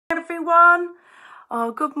Everyone.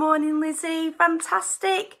 Oh, good morning, Lizzie.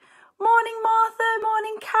 Fantastic. Morning, Martha.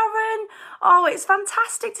 Morning, Karen. Oh, it's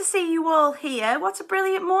fantastic to see you all here. What a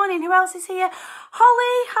brilliant morning. Who else is here?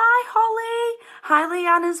 Holly. Hi, Holly. Hi,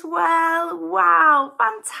 Leanne as well. Wow,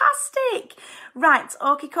 fantastic. Right,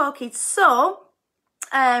 okie dokie. So,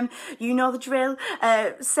 you know the drill.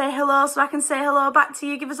 Say hello so I can say hello back to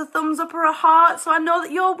you. Give us a thumbs up or a heart so I know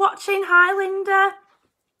that you're watching. Hi, Linda.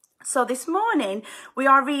 So this morning we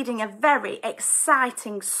are reading a very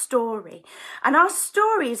exciting story, and our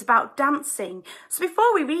story is about dancing. So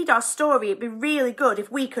before we read our story, it'd be really good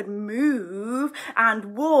if we could move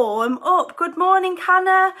and warm up. Good morning,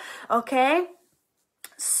 Hannah. Okay.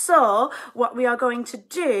 So what we are going to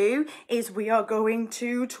do is we are going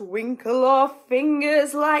to twinkle our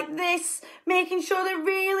fingers like this, making sure they're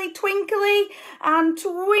really twinkly and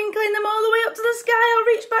twinkling them all the way up to the sky. I'll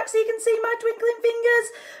reach back so you can see my twinkling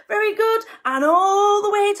fingers. Very good. And all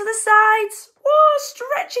the way to the sides. Whoa,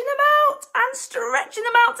 stretching them out and stretching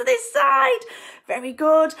them out to this side. Very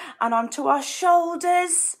good. And onto our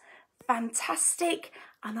shoulders. Fantastic.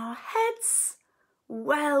 And our heads.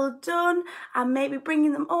 Well done. And maybe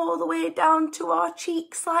bringing them all the way down to our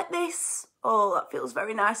cheeks like this. Oh, that feels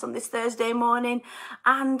very nice on this Thursday morning.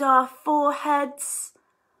 And our foreheads.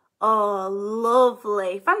 Oh,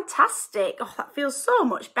 lovely. Fantastic. Oh, that feels so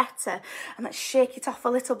much better. And let's shake it off a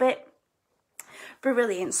little bit.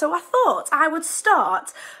 Brilliant. So I thought I would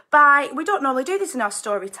start by, we don't normally do this in our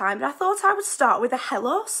story time, but I thought I would start with a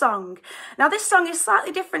hello song. Now this song is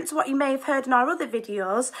slightly different to what you may have heard in our other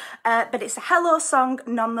videos, but it's a hello song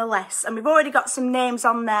nonetheless. And we've already got some names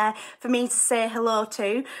on there for me to say hello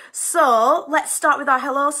to. So let's start with our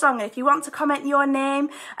hello song. And if you want to comment your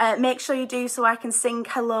name, make sure you do so I can sing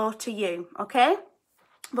hello to you, okay?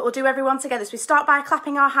 But we'll do everyone together. So we start by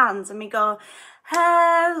clapping our hands and we go,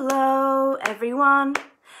 hello everyone,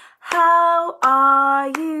 how are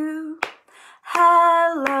you?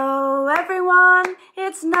 Hello everyone,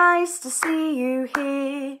 it's nice to see you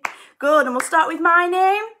here. Good, and we'll start with my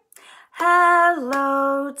name.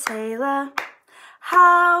 Hello Taylor,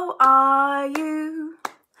 how are you?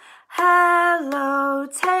 Hello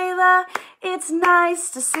Taylor, it's nice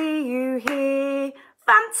to see you here.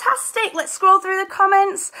 Fantastic. Let's scroll through the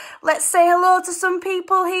comments. Let's say hello to some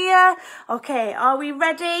people here. Okay, are we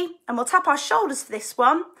ready? And we'll tap our shoulders for this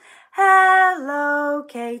one. Hello,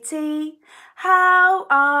 Katie. How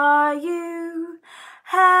are you?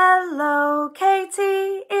 Hello,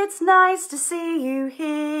 Katie. It's nice to see you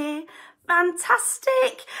here.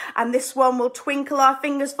 Fantastic. And this one we'll twinkle our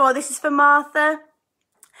fingers for. This is for Martha.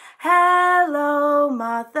 Hello,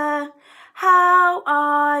 Martha. How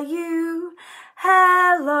are you?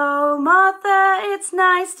 Hello, Martha, it's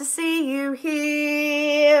nice to see you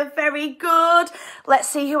here. Very good. Let's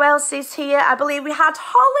see who else is here. I believe we had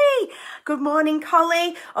Holly. Good morning,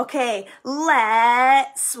 Holly. Okay,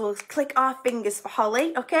 we'll click our fingers for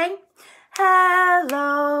Holly, okay?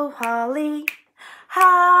 Hello, Holly.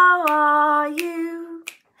 How are you?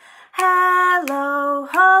 Hello,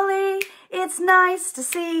 Holly. It's nice to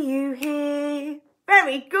see you here.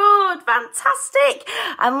 Very good, fantastic.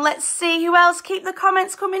 And let's see who else. Keep the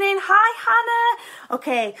comments coming in. Hi, Hannah.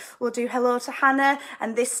 Okay, we'll do hello to Hannah.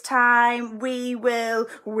 And this time we will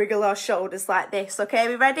wiggle our shoulders like this. Okay,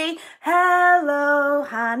 we ready? Hello,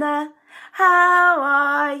 Hannah. How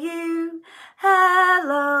are you?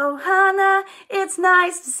 Hello, Hannah. It's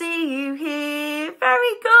nice to see you here.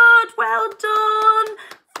 Very good, well done.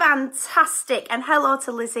 Fantastic. And hello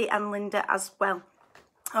to Lizzie and Linda as well.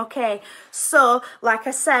 Okay, so like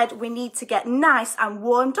I said, we need to get nice and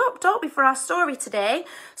warmed up, don't we, for our story today?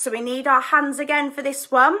 So we need our hands again for this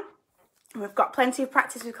one. We've got plenty of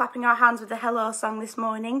practice with clapping our hands with the hello song this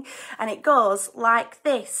morning. And it goes like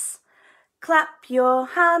this. Clap your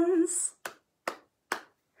hands.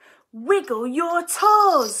 Wiggle your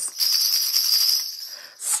toes.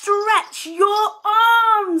 Stretch your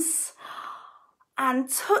arms. And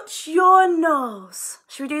touch your nose.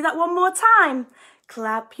 Should we do that one more time?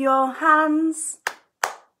 Clap your hands,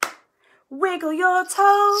 wiggle your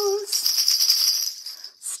toes,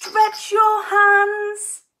 stretch your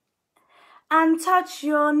hands and touch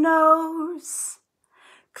your nose.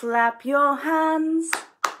 Clap your hands,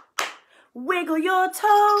 wiggle your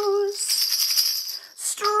toes,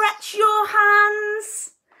 stretch your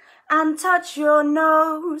hands and touch your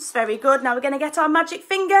nose. Very good. Now we're going to get our magic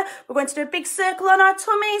finger. We're going to do a big circle on our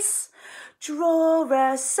tummies. Draw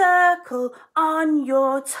a circle on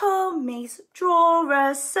your tummies. Draw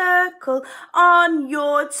a circle on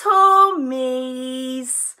your tummies.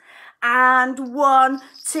 And 1,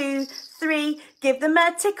 2, 3. Give them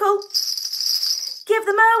a tickle. Give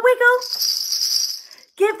them a wiggle.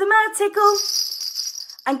 Give them a tickle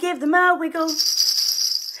and give them a wiggle.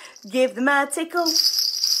 Give them a tickle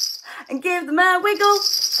and give them a wiggle.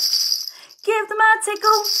 Give them a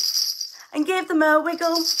tickle and give them a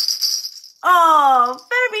wiggle. Oh,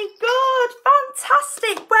 very good.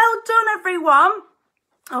 Fantastic. Well done, everyone.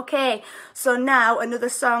 Okay, so now another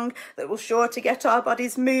song that will sure to get our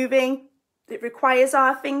bodies moving. It requires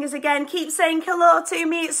our fingers again. Keep saying hello to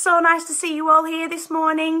me. It's so nice to see you all here this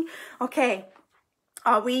morning. Okay,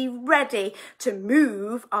 are we ready to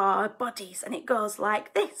move our bodies? And it goes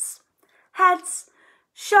like this. Heads,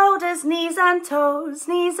 shoulders, knees and toes,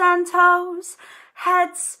 knees and toes.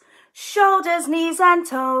 Heads, shoulders, knees and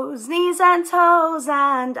toes,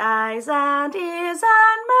 and eyes and ears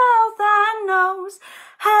and mouth and nose.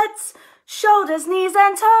 Heads, shoulders, knees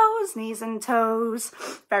and toes.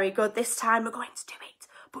 Very good. This time we're going to do it,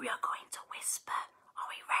 but we are going to whisper. Are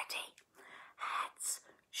we ready? Heads,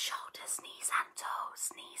 shoulders, knees and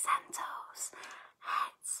toes,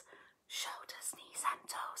 Heads, shoulders, knees and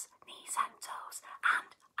toes,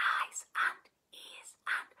 and eyes and ears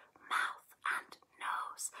and mouth and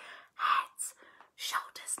nose. Heads,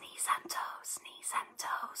 shoulders, knees and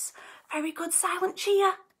toes. Very good. Silent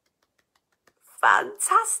cheer.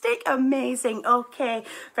 Fantastic, amazing. Okay,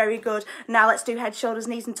 very good. Now let's do head, shoulders,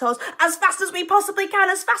 knees and toes as fast as we possibly can,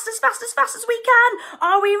 as fast as we can.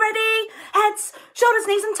 Are we ready? Heads, shoulders,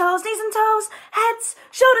 knees and toes. Heads,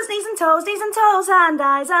 shoulders, knees and toes, and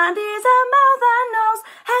eyes and ears and mouth and nose.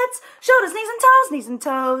 Heads, shoulders, knees and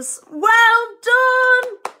toes. Well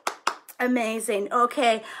done. Amazing.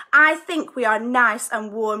 Okay, I think we are nice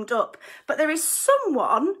and warmed up, but there is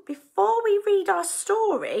someone, before we read our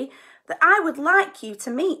story, that I would like you to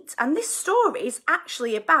meet, and this story is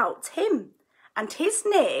actually about him, and his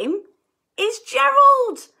name is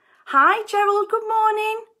Gerald. Hi Gerald, good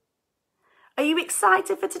morning. Are you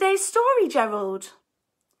excited for today's story, Gerald?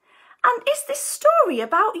 And is this story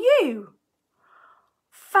about you?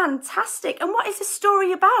 Fantastic. And what is this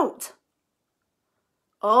story about?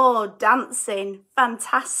 Oh, dancing.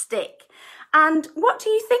 Fantastic. And what do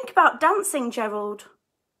you think about dancing, Gerald?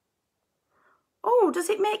 Oh, does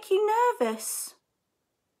it make you nervous?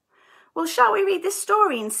 Well, shall we read this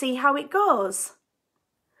story and see how it goes?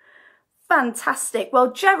 Fantastic.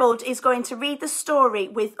 Well, Gerald is going to read the story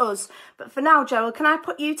with us. But for now, Gerald, can I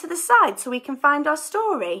put you to the side so we can find our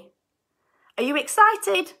story? Are you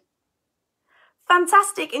excited?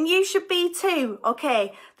 Fantastic. And you should be too.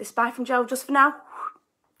 Okay, this bye from Gerald just for now.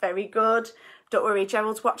 Very good. Don't worry,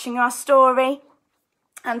 Gerald's watching our story.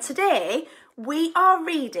 And today we are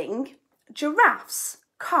reading Giraffes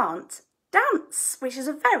Can't Dance, which is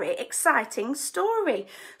a very exciting story.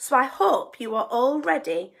 So I hope you are all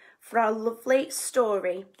ready for our lovely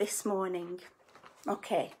story this morning.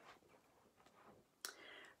 Okay.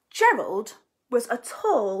 Gerald was a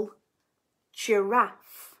tall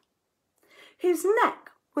giraffe whose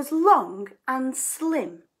neck was long and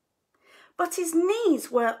slim, but his knees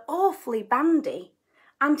were awfully bandy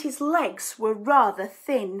and his legs were rather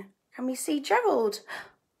thin. Can we see Gerald?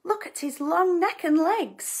 Look at his long neck and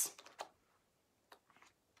legs.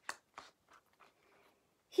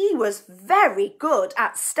 He was very good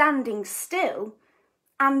at standing still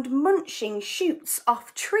and munching shoots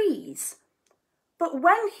off trees. But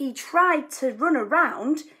when he tried to run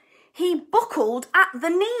around, he buckled at the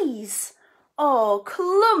knees. Oh,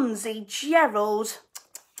 clumsy Gerald.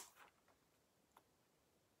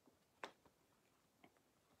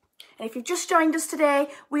 And if you've just joined us today,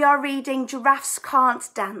 we are reading Giraffes Can't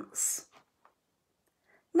Dance.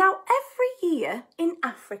 Now, every year in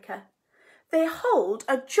Africa, they hold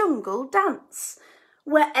a jungle dance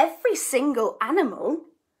where every single animal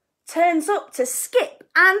turns up to skip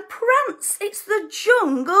and prance. It's the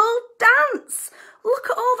jungle dance. Look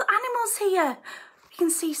at all the animals here. You can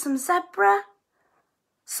see some zebra,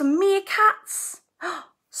 some meerkats,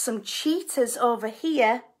 some cheetahs over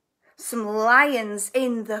here, some lions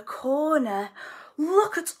in the corner.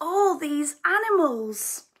 Look at all these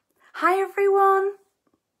animals. Hi everyone.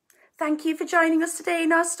 Thank you for joining us today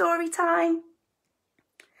in our story time.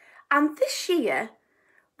 And this year,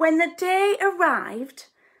 when the day arrived,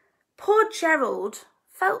 poor Gerald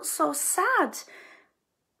felt so sad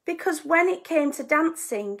because when it came to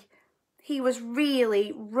dancing, he was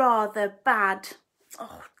really rather bad.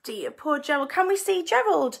 Oh dear, poor Gerald. Can we see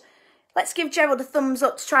Gerald? Let's give Gerald a thumbs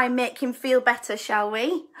up to try and make him feel better, shall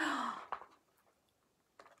we?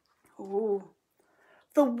 Ooh.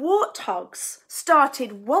 The warthogs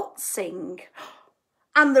started waltzing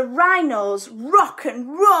and the rhinos rock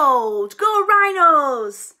and rolled. Go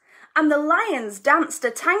rhinos! And the lions danced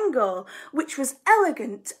a tango, which was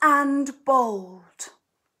elegant and bold.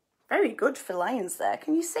 Very good for lions there.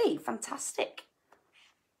 Can you see? Fantastic.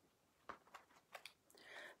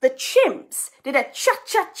 The chimps did a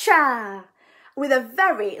cha-cha-cha with a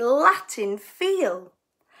very Latin feel,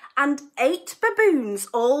 and 8 baboons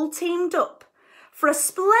all teamed up for a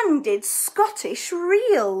splendid Scottish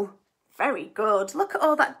reel. Very good. Look at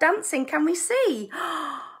all that dancing. Can we see?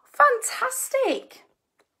 Fantastic.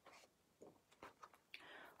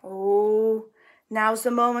 Oh, now's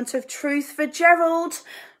the moment of truth for Gerald.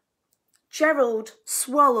 Gerald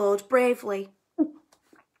swallowed bravely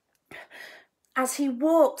as he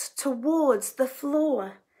walked towards the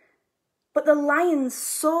floor. But the lions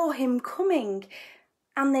saw him coming,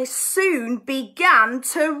 and they soon began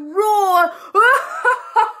to roar.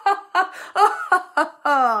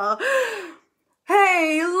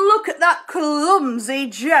 Hey, look at that clumsy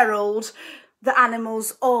Gerald. The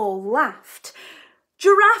animals all laughed.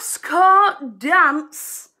 Giraffes can't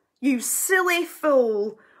dance, you silly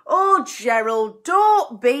fool. Oh, Gerald,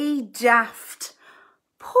 don't be daft.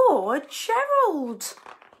 Poor Gerald.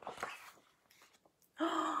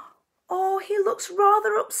 Oh, he looks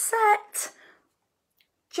rather upset.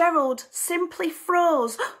 Gerald simply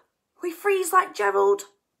froze. We freeze like Gerald.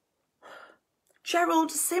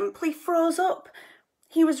 Gerald simply froze up.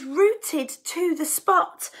 He was rooted to the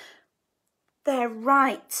spot. They're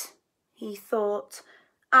right, he thought.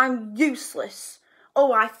 I'm useless.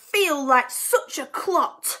 Oh, I feel like such a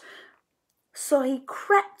clot. So he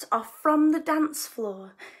crept off from the dance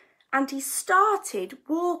floor and he started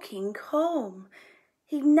walking home.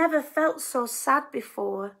 He'd never felt so sad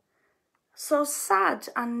before. So sad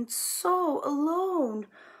and so alone.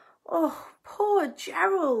 Oh, poor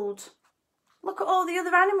Gerald. Look at all the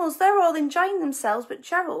other animals. They're all enjoying themselves, but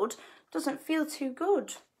Gerald doesn't feel too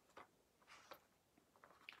good.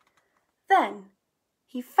 Then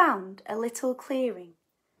he found a little clearing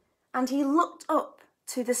and he looked up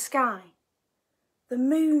to the sky. The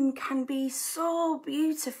moon can be so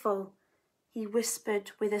beautiful, he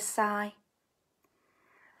whispered with a sigh.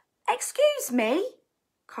 Excuse me,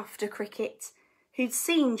 coughed a cricket, who'd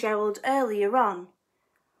seen Gerald earlier on.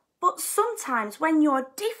 But sometimes when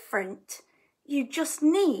you're different, you just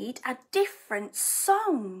need a different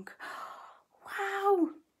song.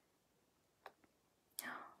 Wow.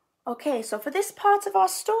 Okay, so for this part of our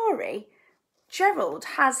story, Gerald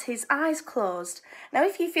has his eyes closed. Now,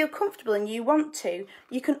 if you feel comfortable and you want to,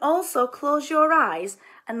 you can also close your eyes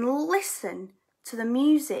and listen to the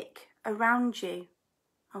music around you.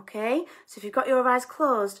 Okay, so if you've got your eyes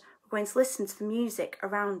closed, we're going to listen to the music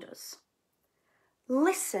around us.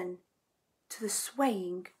 Listen to the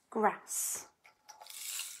swaying grass.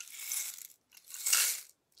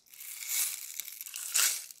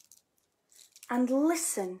 And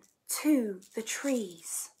listen to the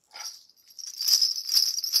trees.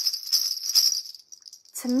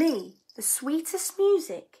 To me, the sweetest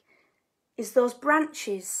music is those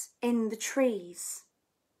branches in the trees.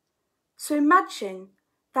 So imagine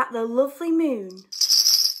that the lovely moon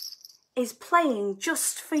is playing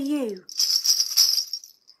just for you.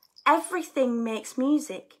 Everything makes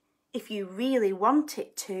music if you really want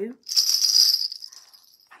it to.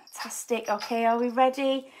 Fantastic. Okay, are we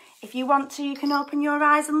ready? If you want to, you can open your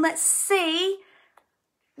eyes and let's see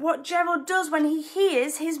what Gerald does when he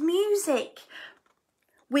hears his music.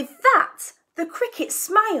 With that, the cricket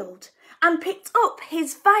smiled and picked up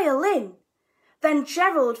his violin. Then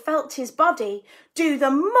Gerald felt his body do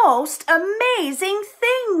the most amazing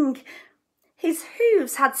thing. His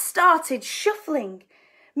hooves had started shuffling,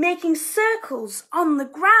 making circles on the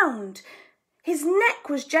ground. His neck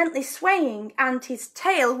was gently swaying and his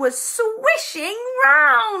tail was swishing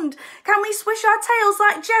round. Can we swish our tails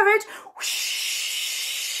like Gerald?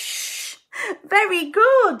 Whoosh! Very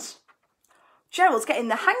good. Gerald's getting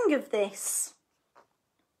the hang of this.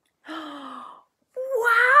 Wow!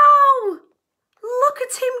 Look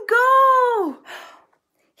at him go!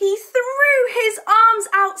 He threw his arms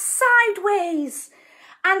out sideways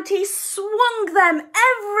and he swung them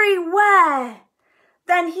everywhere.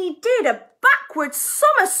 Then he did a backward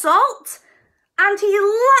somersault and he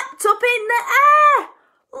leapt up in the air.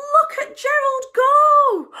 Look at Gerald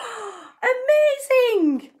go!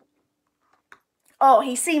 Amazing! Oh,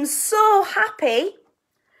 he seems so happy.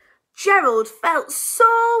 Gerald felt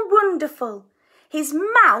so wonderful. His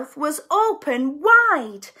mouth was open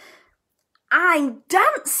wide. I'm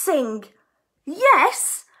dancing.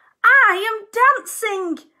 Yes, I am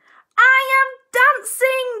dancing. I am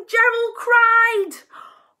dancing, Gerald cried.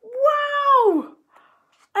 Wow,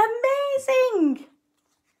 amazing.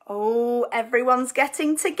 Oh, everyone's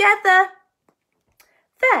getting together.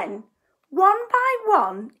 Then, one by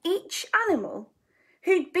one, each animal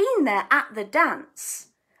who'd been there at the dance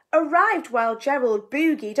arrived while Gerald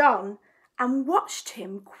boogied on and watched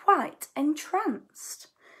him quite entranced.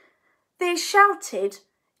 They shouted,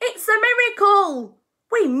 "It's a miracle!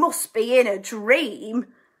 We must be in a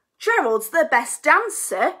dream. Gerald's the best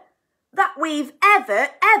dancer that we've ever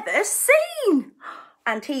seen.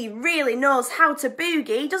 And he really knows how to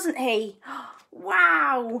boogie, doesn't he?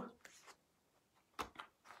 Wow!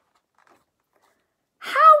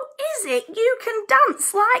 How is it you can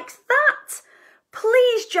dance like that?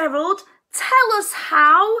 Please, Gerald, tell us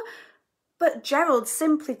how." But Gerald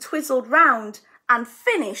simply twizzled round and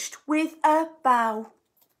finished with a bow.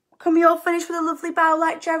 Can we all finish with a lovely bow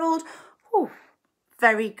like Gerald? Ooh,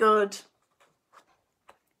 very good.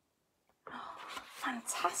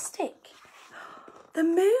 Fantastic. The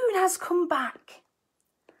moon has come back.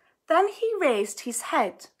 Then he raised his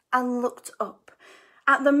head and looked up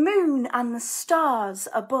at the moon and the stars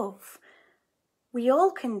above. "We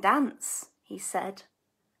all can dance," he said,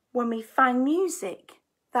 "when we find music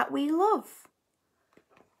that we love."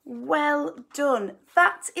 Well done.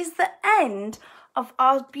 That is the end of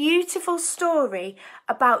our beautiful story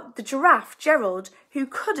about the giraffe Gerald, who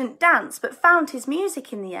couldn't dance but found his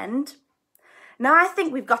music in the end. Now I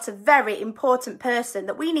think we've got a very important person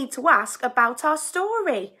that we need to ask about our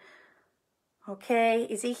story. Okay,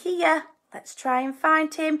 is he here? Let's try and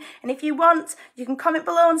find him. And if you want, you can comment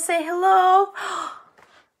below and say hello.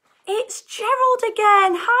 It's Gerald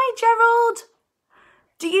again. Hi, Gerald.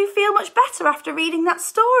 Do you feel much better after reading that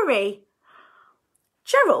story?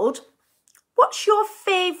 Gerald, what's your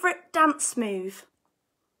favourite dance move?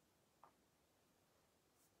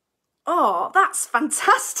 Oh, that's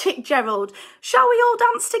fantastic, Gerald. Shall we all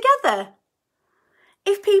dance together?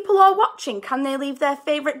 If people are watching, can they leave their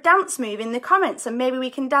favourite dance move in the comments and maybe we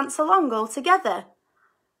can dance along all together?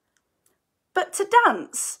 But to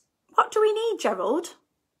dance, what do we need, Gerald?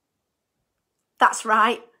 That's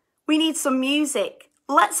right, we need some music.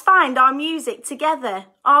 Let's find our music together.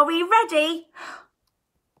 Are we ready?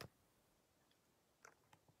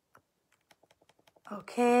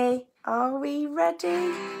 Okay, are we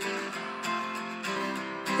ready?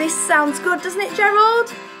 This sounds good, doesn't it,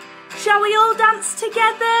 Gerald? Shall we all dance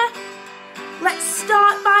together? Let's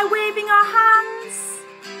start by waving our hands.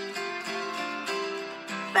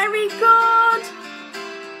 Very good.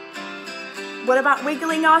 What about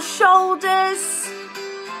wiggling our shoulders?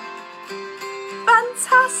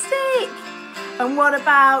 Fantastic. And what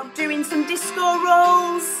about doing some disco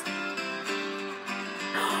rolls?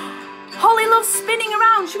 Holly loves spinning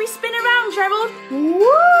around. Should we spin around, Gerald?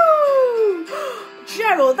 Woo!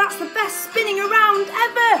 Gerald, that's the best spinning around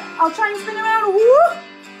ever. I'll try and spin around. Woo!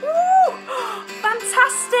 Woo!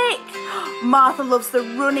 Fantastic. Martha loves the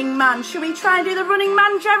running man. Should we try and do the running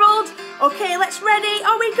man, Gerald? Okay, let's ready.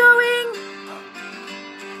 Are we going?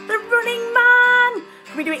 The running man.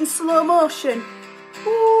 Can we do it in slow motion?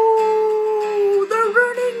 Ooh, the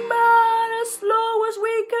running man, as slow as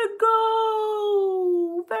we could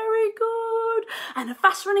go. Very good. And a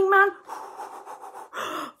fast running man.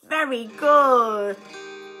 Very good.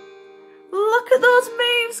 Look at those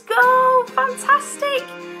moves go. Fantastic.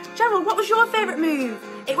 Gerald, what was your favourite move?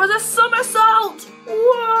 It was a somersault.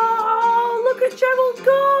 Whoa, look at Gerald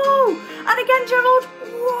go. And again, Gerald.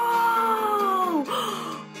 Whoa.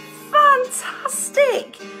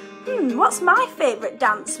 Fantastic. What's my favourite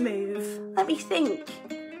dance move? Let me think.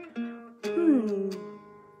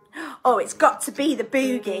 Oh, it's got to be the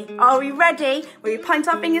boogie. Are we ready? We point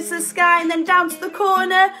our fingers to the sky and then down to the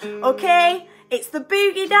corner. Okay, it's the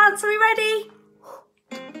boogie dance. Are we ready?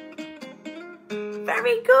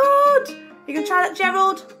 Very good. You can try that,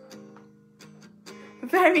 Gerald.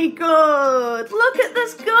 Very good. Look at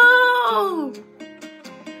this go.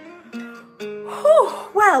 Whew,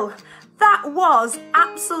 well, that was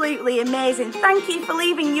absolutely amazing. Thank you for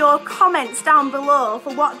leaving your comments down below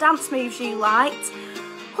for what dance moves you liked.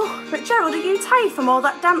 Oh, but Gerald, are you tired from all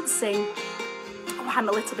that dancing? Oh, I'm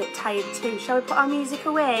a little bit tired too. Shall we put our music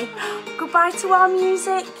away? Goodbye to our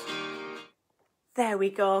music. There we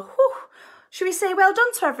go. Whew. Should we say well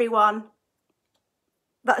done to everyone?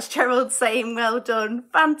 That's Gerald saying well done.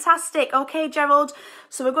 Fantastic. Okay, Gerald.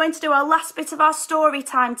 So we're going to do our last bit of our story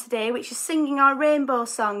time today, which is singing our rainbow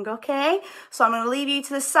song, okay? So I'm going to leave you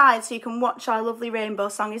to the side so you can watch our lovely rainbow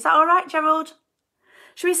song. Is that all right, Gerald?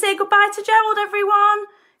 Should we say goodbye to Gerald, everyone?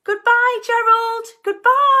 Goodbye, Gerald.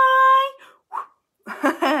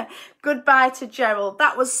 Goodbye. Goodbye to Gerald.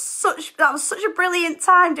 That was such a brilliant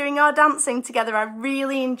time doing our dancing together. I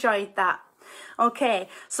really enjoyed that. Okay,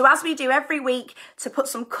 so as we do every week, to put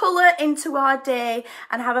some colour into our day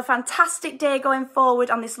and have a fantastic day going forward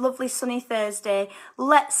on this lovely sunny Thursday,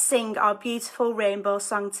 let's sing our beautiful rainbow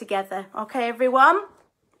song together. Okay, everyone?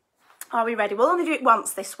 Are we ready? We'll only do it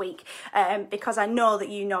once this week because I know that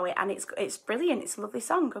you know it and it's brilliant. It's a lovely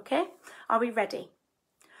song, okay? Are we ready?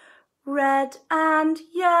 Red and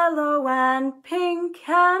yellow and pink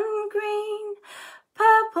and green,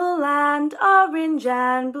 purple and orange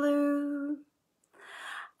and blue.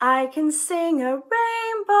 I can sing a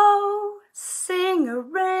rainbow, sing a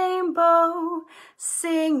rainbow,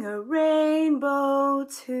 sing a rainbow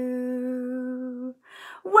too.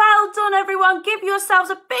 Well done, everyone. Give yourselves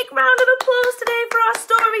a big round of applause today for our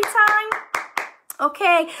story time.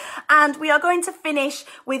 Okay, and we are going to finish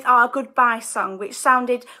with our goodbye song, which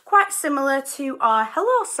sounded quite similar to our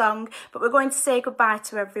hello song, but we're going to say goodbye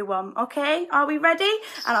to everyone, okay? Are we ready?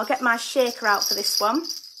 And I'll get my shaker out for this one.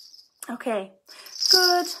 Okay.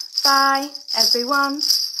 Goodbye, everyone.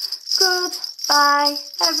 Goodbye,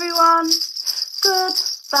 everyone.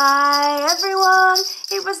 Goodbye, everyone.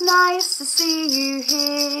 It was nice to see you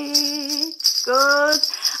here. Good.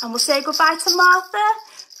 And we'll say goodbye to Martha.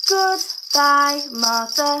 Goodbye,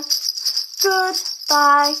 Martha.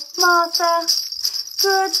 Goodbye, Martha.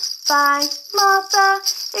 Goodbye, Martha.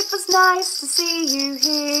 It was nice to see you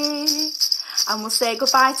here. And we'll say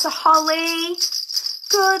goodbye to Holly.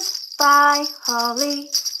 Goodbye, Holly.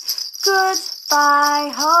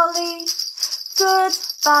 Goodbye, Holly.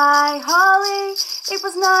 Goodbye, Holly. It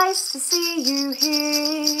was nice to see you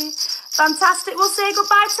here. Fantastic. We'll say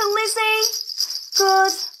goodbye to Lizzie.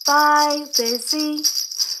 Goodbye, Lizzie.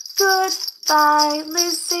 Goodbye,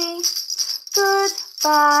 Lizzie.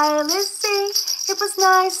 Goodbye, Lizzie. It was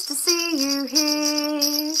nice to see you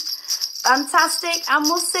here. Fantastic. And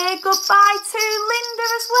we'll say goodbye to Linda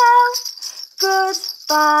as well.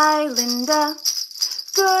 Goodbye, Linda.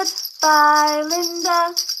 Goodbye,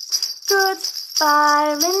 Linda.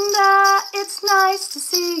 Goodbye, Linda. It's nice to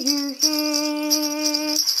see you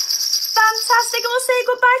here. Fantastic. And we'll say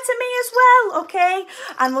goodbye to me as well, okay?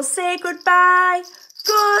 And we'll say goodbye.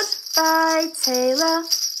 Goodbye, Taylor.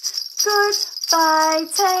 Goodbye,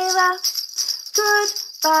 Taylor.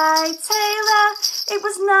 Goodbye, Taylor. It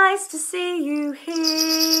was nice to see you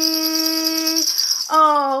here.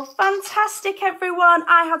 Oh, fantastic, everyone.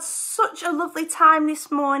 I had such a lovely time this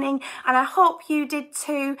morning and I hope you did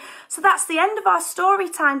too. So that's the end of our story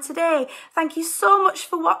time today. Thank you so much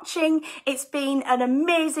for watching. It's been an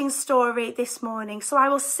amazing story this morning. So I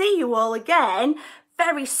will see you all again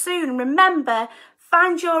very soon. Remember,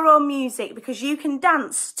 find your own music because you can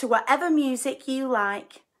dance to whatever music you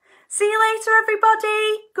like. See you later,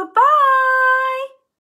 everybody. Goodbye.